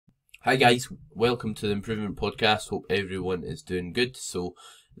Hi guys, welcome to the Improvement Podcast. Hope everyone is doing good. So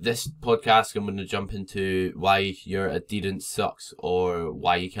this podcast I'm going to jump into why your adherence sucks or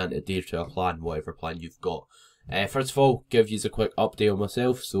why you can't adhere to a plan, whatever plan you've got. First of all, give you a quick update on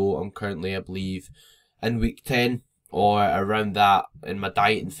myself. So I'm currently, I believe, in week 10 or around that in my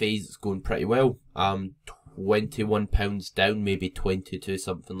dieting phase. It's going pretty well. I'm 21 pounds down, maybe 22,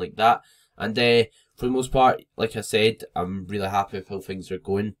 something like that. And for the most part, like I said, I'm really happy with how things are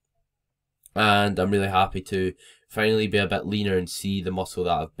going. And I'm really happy to finally be a bit leaner and see the muscle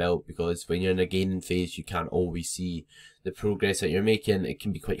that I've built, because when you're in a gaining phase you can't always see the progress that you're making. It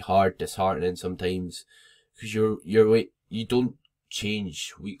can be quite hard, disheartening sometimes, because you don't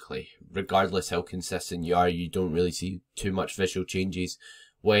change weekly. Regardless how consistent you are, you don't really see too much visual changes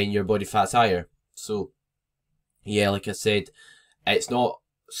when your body fat's higher. So yeah, like I said, it's not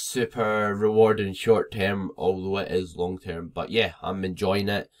super rewarding short term, although it is long term. But yeah, I'm enjoying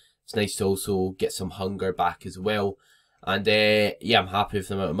it. It's nice to also get some hunger back as well. And yeah, I'm happy with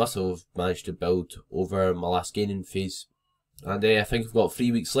the amount of muscle I've managed to build over my last gaining phase. And I think I've got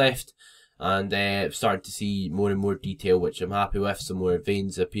 3 weeks left. And I'm starting to see more and more detail, which I'm happy with. Some more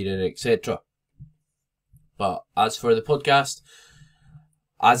veins appearing, etc. But as for the podcast,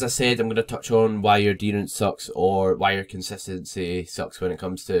 as I said, I'm going to touch on why your adherence sucks or why your consistency sucks when it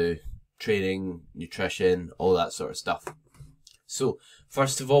comes to training, nutrition, all that sort of stuff. So,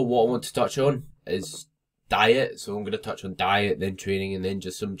 first of all, what I want to touch on is diet. So I'm going to touch on diet, then training, and then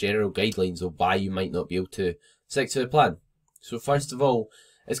just some general guidelines of why you might not be able to stick to the plan. So first of all,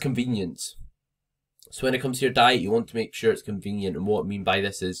 is convenience. So when it comes to your diet, you want to make sure it's convenient. And what I mean by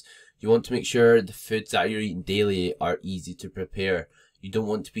this is you want to make sure the foods that you're eating daily are easy to prepare. You don't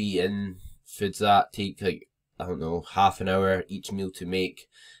want to be eating foods that take half an hour each meal to make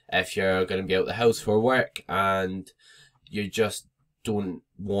if you're going to be out the house for work and you just don't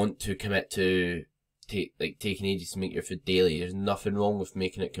want to commit to taking ages to make your food daily. There's nothing wrong with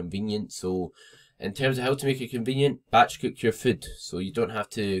making it convenient. So in terms of how to make it convenient, batch cook your food. So you don't have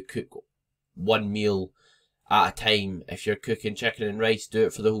to cook one meal at a time. If you're cooking chicken and rice, do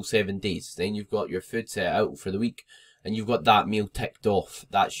it for the whole 7 days. Then you've got your food set out for the week and you've got that meal ticked off.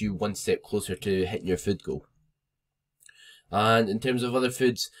 That's you one step closer to hitting your food goal. And in terms of other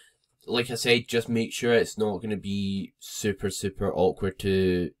foods, like I said, just make sure it's not going to be super awkward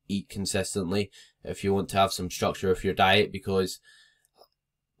to eat consistently if you want to have some structure of your diet, because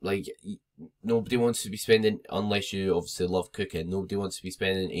nobody wants to be spending, unless you obviously love cooking, nobody wants to be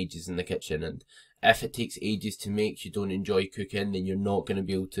spending ages in the kitchen. And if it takes ages to make, you don't enjoy cooking, then you're not going to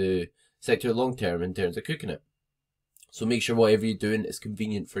be able to stick to it long term in terms of cooking it. So make sure whatever you're doing is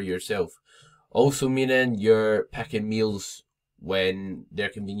convenient for yourself. Also meaning you're picking meals when they're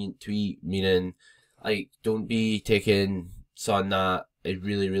convenient to eat, meaning don't be taking something that is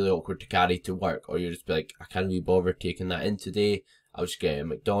really awkward to carry to work, or you're just be like, I can't be bothered taking that in today, I'll just get a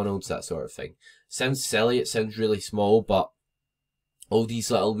McDonald's, that sort of thing. Sounds silly, it sounds really small, but all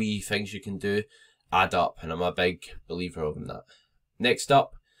these little wee things you can do add up, and I'm a big believer of that. Next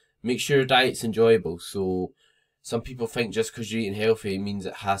up, make sure your diet's enjoyable. So some people think just because you're eating healthy it means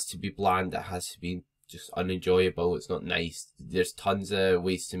it has to be bland, it has to be just unenjoyable, it's not nice. There's tons of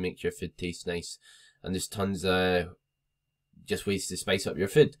ways to make your food taste nice, and there's tons of just ways to spice up your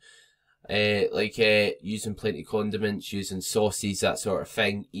food. Using plenty of condiments, using sauces, that sort of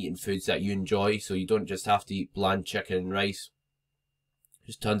thing, eating foods that you enjoy, so you don't just have to eat bland chicken and rice.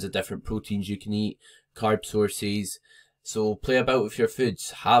 There's tons of different proteins you can eat, carb sources. So play about with your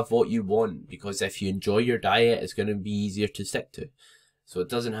foods, have what you want, because if you enjoy your diet, it's going to be easier to stick to. So it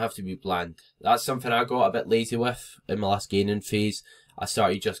doesn't have to be bland. That's something I got a bit lazy with in my last gaining phase. I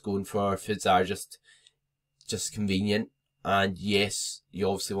started just going for foods that are just convenient. And yes, you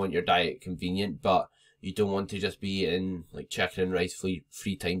obviously want your diet convenient, but you don't want to just be eating like chicken and rice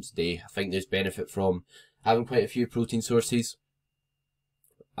three times a day. I think there's benefit from having quite a few protein sources.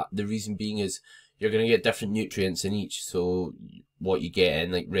 The reason being is you're going to get different nutrients in each. So what you get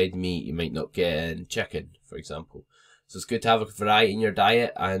in like red meat, you might not get in chicken, for example. So it's good to have a variety in your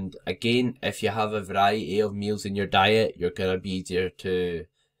diet, and again, if you have a variety of meals in your diet, you're going to be easier to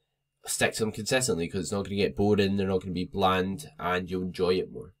stick to them consistently, because it's not going to get boring, they're not going to be bland, and you'll enjoy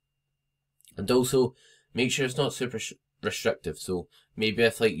it more. And also, make sure it's not super restrictive. So maybe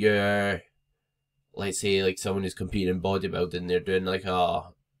if you're, let's say someone who's competing in bodybuilding, they're doing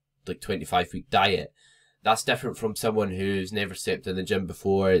a 25-week diet. That's different from someone who's never stepped in the gym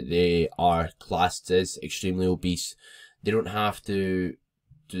before. They are classed as extremely obese. They don't have to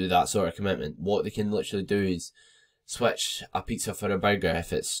do that sort of commitment. What they can literally do is switch a pizza for a burger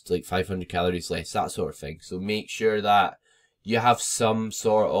if it's 500 calories less, that sort of thing. So make sure that you have some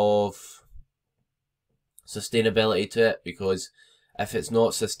sort of sustainability to it, because if it's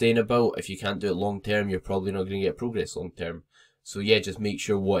not sustainable, if you can't do it long term, you're probably not going to get progress long term. So yeah, just make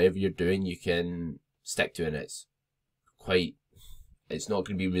sure whatever you're doing, you can stick to, and it's not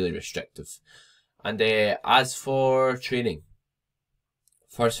going to be really restrictive. And as for training,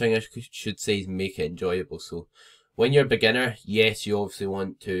 first thing I should say is make it enjoyable. So when you're a beginner, yes, you obviously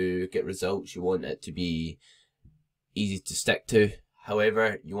want to get results. You want it to be easy to stick to.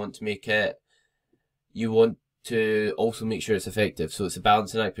 However, you want to also make sure it's effective. So it's a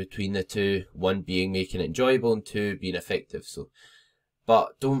balancing act between the two. One being making it enjoyable, and two being effective. So,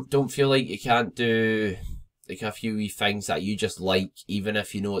 but don't feel like you can't do like a few wee things that you just like, even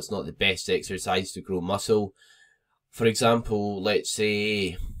if you know it's not the best exercise to grow muscle. For example, let's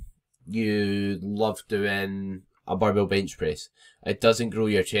say you love doing a barbell bench press. It doesn't grow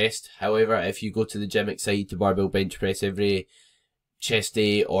your chest. However, if you go to the gym excited to barbell bench press every chest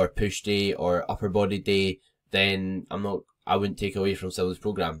day or push day or upper body day, then I wouldn't take away from someone's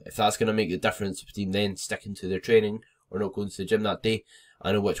program. If that's going to make the difference between then sticking to their training or not going to the gym that day,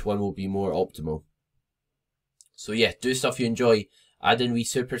 I know which one will be more optimal. So yeah, do stuff you enjoy. Add in wee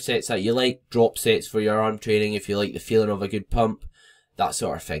supersets that you like, drop sets for your arm training if you like the feeling of a good pump, that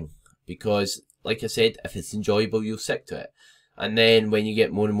sort of thing. Because, like I said, if it's enjoyable, you'll stick to it. And then when you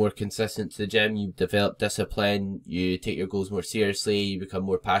get more and more consistent to the gym, you develop discipline, you take your goals more seriously, you become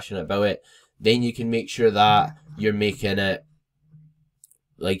more passionate about it, then you can make sure that you're making it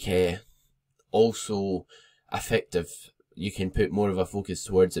like also effective. You can put more of a focus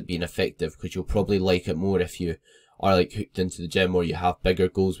towards it being effective, because you'll probably like it more if you are like hooked into the gym, or you have bigger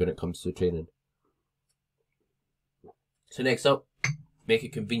goals when it comes to training. So next up, make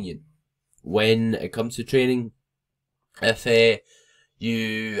it convenient. When it comes to training, if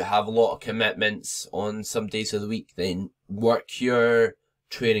you have a lot of commitments on some days of the week, then work your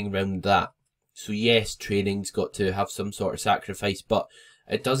training around that. So yes, training's got to have some sort of sacrifice, but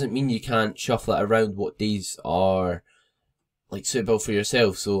it doesn't mean you can't shuffle it around what days are like suitable for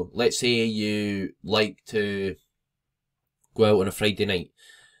yourself. So let's say you like to go out on a Friday night.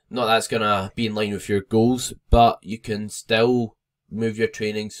 Not that's gonna be in line with your goals, but you can still move your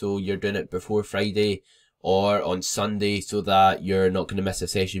training so you're doing it before Friday or on Sunday, so that you're not going to miss a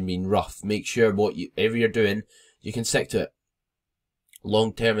session being rough. Make sure whatever you're doing, you can stick to it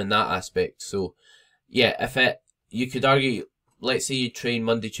long term in that aspect. So yeah, you could argue, let's say you train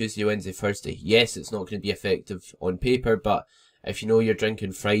Monday, Tuesday, Wednesday, Thursday. Yes, it's not going to be effective on paper, but if you know you're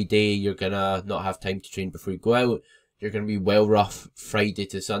drinking Friday, you're going to not have time to train before you go out, you're going to be well rough Friday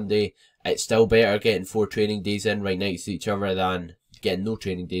to Sunday, it's still better getting 4 training days in right next to each other than getting no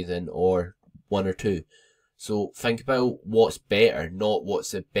training days in, or 1 or 2. So think about what's better, not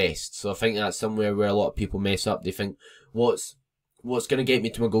what's the best. So I think that's somewhere where a lot of people mess up. They think, what's going to get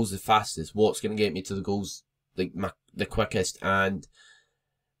me to my goals the fastest? What's going to get me to the goals like the quickest and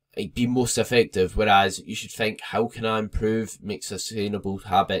like be most effective? Whereas you should think, how can I improve, make sustainable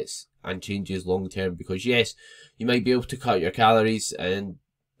habits and changes long term? Because yes, you might be able to cut your calories and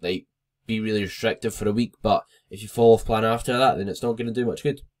like be really restrictive for a week, but if you fall off plan after that, then it's not going to do much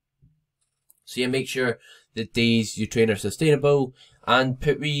good. So yeah, make sure the days you train are sustainable, and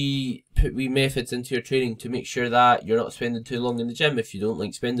put wee methods into your training to make sure that you're not spending too long in the gym if you don't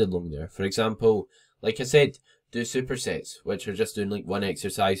like spending long there. For example, like I said, do supersets, which are just doing like one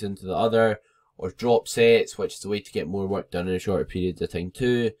exercise into the other, or drop sets, which is a way to get more work done in a shorter period of time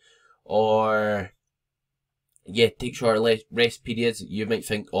too, or yeah, take shorter rest periods. You might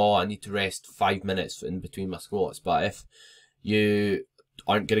think, oh, I need to rest 5 minutes in between my squats, but if you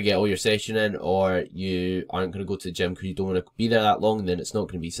aren't going to get all your session in, or you aren't going to go to the gym because you don't want to be there that long, then it's not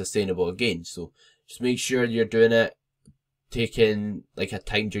going to be sustainable again. So just make sure you're doing it, taking like a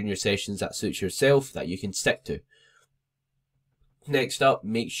time during your sessions that suits yourself, that you can stick to. Next up,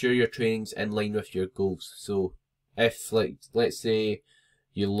 make sure your training's in line with your goals. So if, like, let's say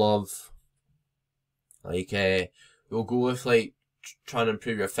you love, like, we'll go with like trying to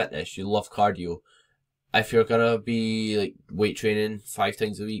improve your fitness, you love cardio. If you're gonna be like weight training 5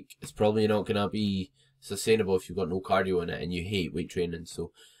 times a week, it's probably not gonna be sustainable if you've got no cardio in it and you hate weight training.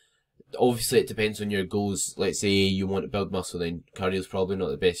 So obviously it depends on your goals. Let's say you want to build muscle, then cardio is probably not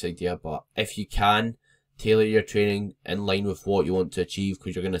the best idea, but if you can tailor your training in line with what you want to achieve,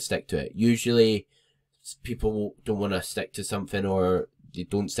 because you're going to stick to it. Usually people don't want to stick to something, or they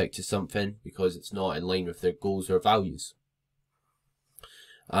don't stick to something because it's not in line with their goals or values.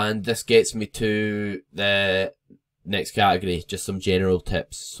 And this gets me to the next category, just some general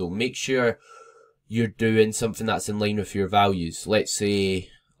tips. So make sure you're doing something that's in line with your values. Let's say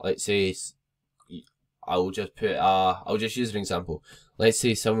I'll just put I'll just use an example. Let's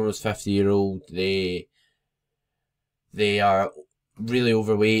say someone was 50-year-old, they are really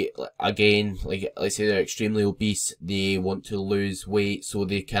overweight, again, like let's say they're extremely obese, they want to lose weight so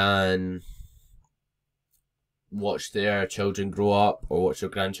they can watch their children grow up or watch their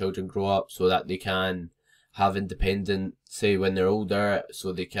grandchildren grow up so that they can have independence, say when they're older,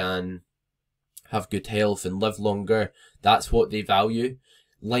 so they can have good health and live longer. That's what they value.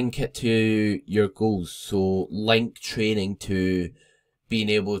 Link it to your goals. So link training to being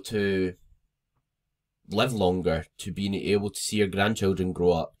able to live longer, to being able to see your grandchildren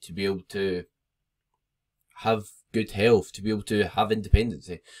grow up, to be able to have good health, to be able to have independence.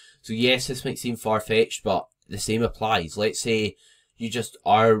 So yes, this might seem far-fetched, but the same applies. Let's say you just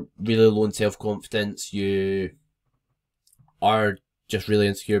are really low in self-confidence, you are just really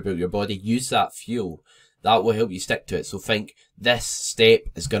insecure about your body. Use that fuel. That will help you stick to it. So think, this step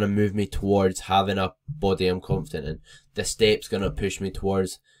is going to move me towards having a body I'm confident in. This step's going to push me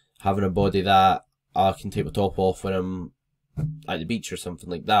towards having a body that I can take my top off when I'm at the beach or something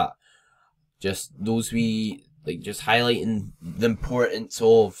like that. Just those wee, like, just highlighting the importance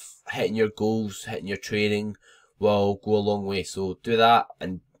of hitting your goals, hitting your training will go a long way. So do that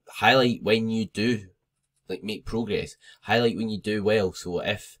and highlight when you do, like, make progress. Highlight when you do well. So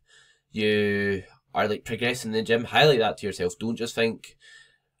if you are, like, progressing in the gym, highlight that to yourself. Don't just think,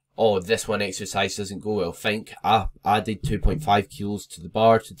 oh, this one exercise doesn't go well. Think, I added 2.5 kilos to the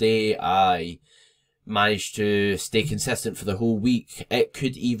bar today. I managed to stay consistent for the whole week. It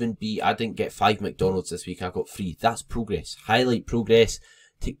could even be, I didn't get 5 McDonald's this week, I got 3. That's progress. Highlight progress.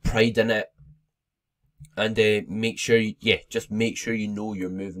 Take pride in it. And make sure, just make sure you know you're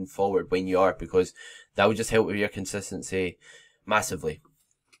moving forward when you are, because that will just help with your consistency massively.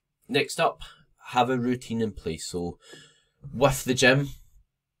 Next up, have a routine in place. So with the gym,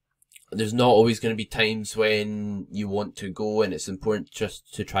 there's not always going to be times when you want to go, and it's important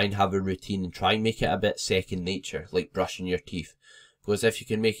just to try and have a routine and try and make it a bit second nature, like brushing your teeth. Because if you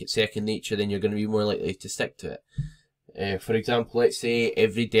can make it second nature, then you're going to be more likely to stick to it. For example, let's say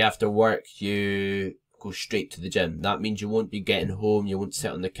every day after work you go straight to the gym. That means you won't be getting home, you won't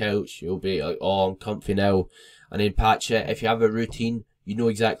sit on the couch, you'll be like, oh, I'm comfy now, and then patch it. If you have a routine, you know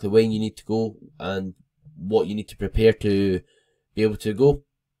exactly when you need to go and what you need to prepare to be able to go.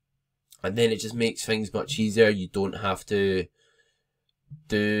 And then it just makes things much easier. You don't have to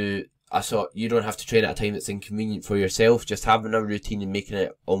you don't have to train at a time that's inconvenient for yourself. Just having a routine and making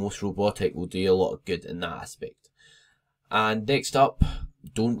it almost robotic will do you a lot of good in that aspect. And next up,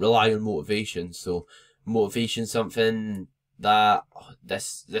 don't rely on motivation. So motivation, something that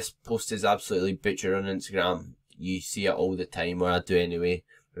this post is absolutely butchered on Instagram. You see it all the time, or I do anyway,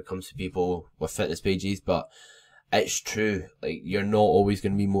 when it comes to people with fitness pages, but it's true. Like, you're not always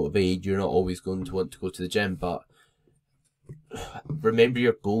going to be motivated, you're not always going to want to go to the gym, but remember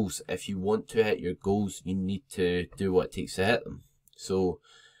your goals. If you want to hit your goals, you need to do what it takes to hit them. So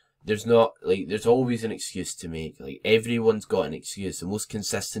there's always an excuse to make. Like, everyone's got an excuse. The most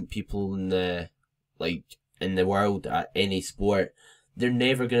consistent people in the world at any sport, they're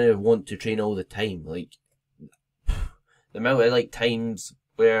never gonna want to train all the time. Like, the amount of times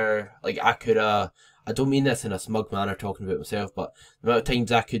where I don't mean this in a smug manner talking about myself, but the amount of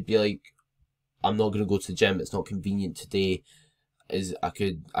times I could be like, I'm not gonna go to the gym, it's not convenient today, is I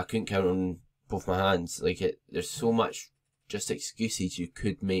couldn't count on both my hands. There's so much just excuses you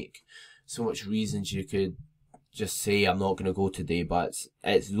could make, so much reasons you could just say I'm not going to go today, but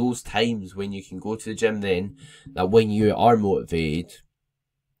it's those times when you can go to the gym then that when you are motivated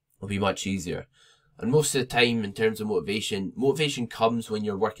will be much easier. And most of the time, in terms of motivation comes when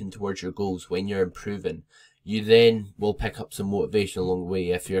you're working towards your goals, when you're improving. You then will pick up some motivation along the way.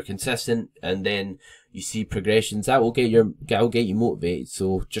 If you're consistent and then you see progressions, that will get you motivated.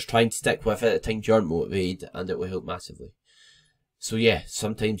 So just try and stick with it at times you aren't motivated, and it will help massively. So yeah,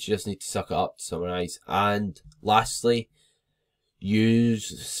 sometimes you just need to suck it up, to summarise. And lastly,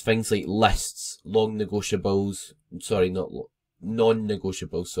 use things like lists, non-negotiables,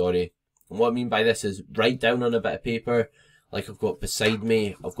 And what I mean by this is, write down on a bit of paper, like I've got beside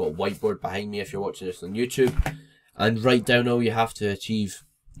me, I've got a whiteboard behind me if you're watching this on YouTube, and write down all you have to achieve.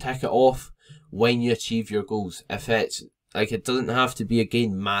 Tick it off when you achieve your goals. If it's, it doesn't have to be,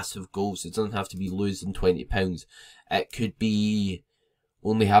 again, massive goals. It doesn't have to be losing 20 pounds. It could be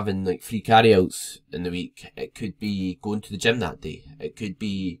only having 3 carryouts in the week. It could be going to the gym that day. It could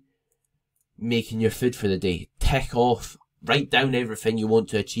be making your food for the day. Tick off. Write down everything you want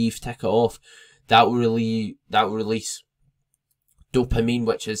to achieve. Tick it off. That will release dopamine,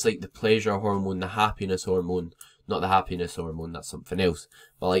 which is the pleasure hormone, the happiness hormone. not the happiness hormone, that's something else.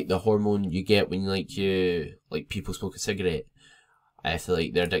 But like the hormone you get when like people smoke a cigarette, if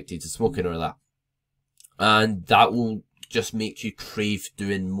like they're addicted to smoking or that. And that will just make you crave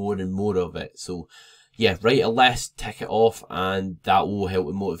doing more and more of it. So yeah, write a list, tick it off, and that will help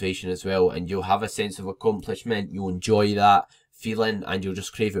with motivation as well. And you'll have a sense of accomplishment, you'll enjoy that feeling, and you'll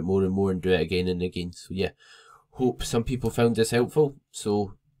just crave it more and more and do it again and again. So yeah, hope some people found this helpful.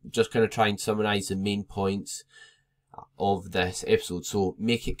 So just going to try and summarise the main points of this episode. So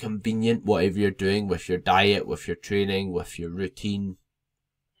make it convenient, whatever you're doing with your diet, with your training, with your routine.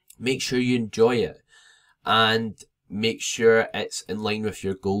 Make sure you enjoy it, and make sure it's in line with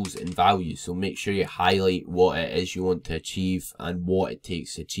your goals and values. So make sure you highlight what it is you want to achieve and what it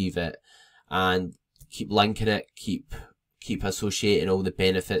takes to achieve it, and keep linking it, keep associating all the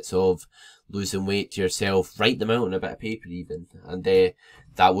benefits of losing weight to yourself. Write them out on a bit of paper even, and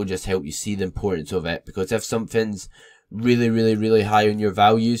that will just help you see the importance of it. Because if something's really, really, really high on your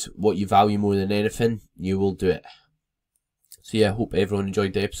values, what you value more than anything, you will do it. So yeah, I hope everyone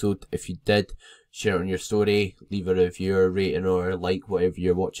enjoyed the episode. If you did, share it on your story, leave a review or rating or like whatever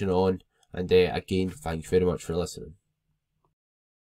you're watching on. And again, thank you very much for listening.